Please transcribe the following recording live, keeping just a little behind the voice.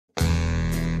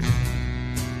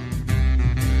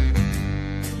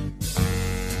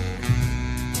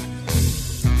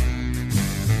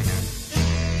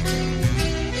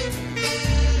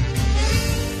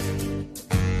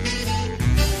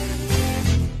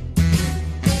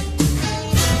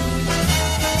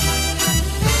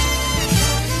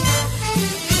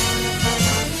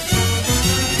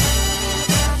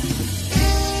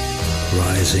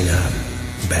Rising up,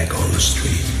 back on the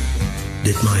street.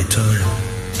 Did my time,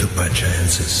 took my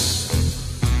chances.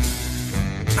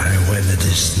 I went the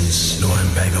distance, now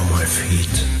I'm back on my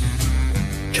feet.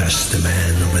 Just a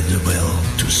man with the will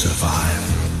to survive.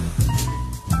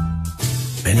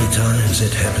 Many times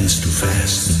it happens too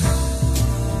fast.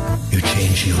 You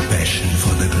change your passion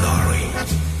for the glory.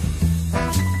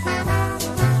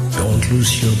 Don't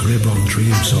lose your grip on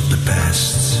dreams of the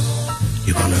past.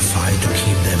 You're gonna fight to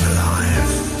keep them alive.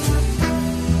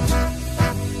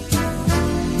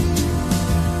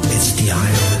 It's the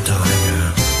eye of the tiger,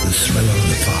 the thrill of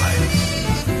the fight,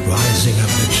 rising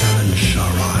up to challenge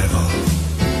our rival.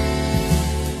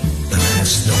 The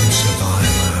last known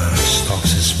survivor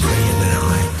stalks his prey in the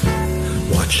night,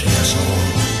 watching us all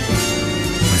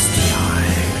with the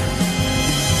eye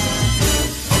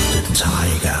of the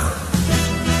tiger.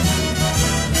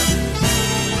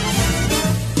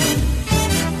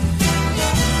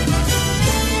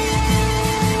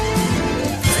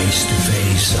 Face to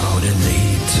face out in the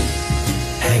heat,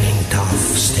 hanging tough,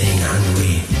 staying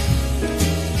hungry.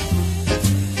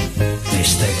 They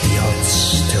stack the odds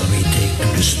till we take to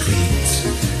the street.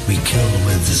 We kill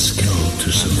with the skill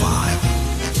to survive.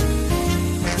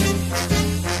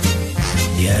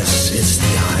 Yes, it's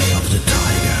the eye of the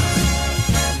tiger.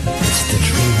 It's the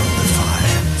dream of the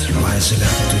fight, rising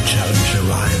up to challenge a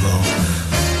rival.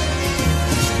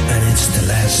 And it's the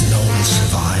last known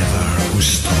survivor who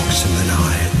stalks in the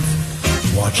night,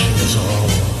 watching us all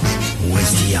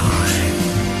with the eye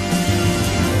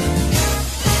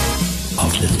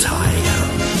of the tiger.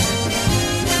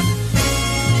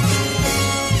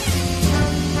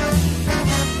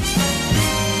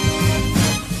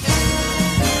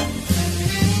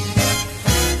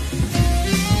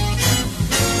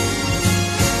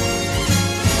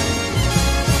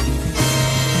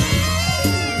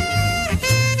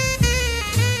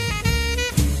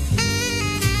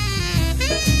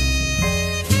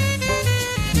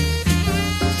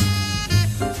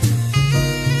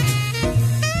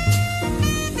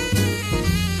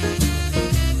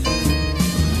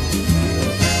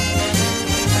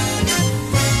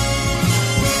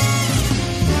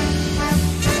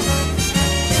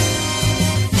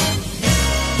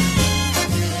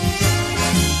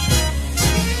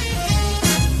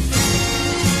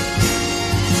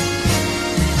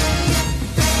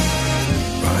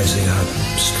 Rising up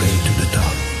straight to the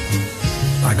top.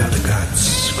 I got the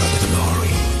guts, got the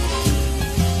glory.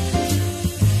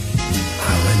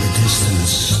 I went the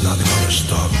distance, not gonna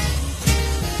stop.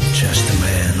 Just a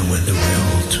man with the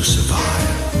will to survive.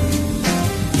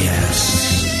 Yes.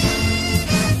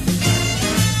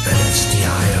 And it's the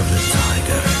eye of the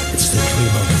tiger. It's the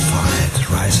dream of the fight,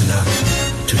 rising up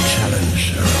to challenge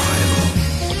a rival.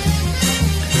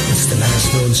 It's the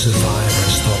last known survivor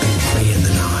stalking free in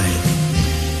the night,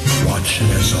 watching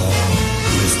us all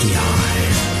with the eye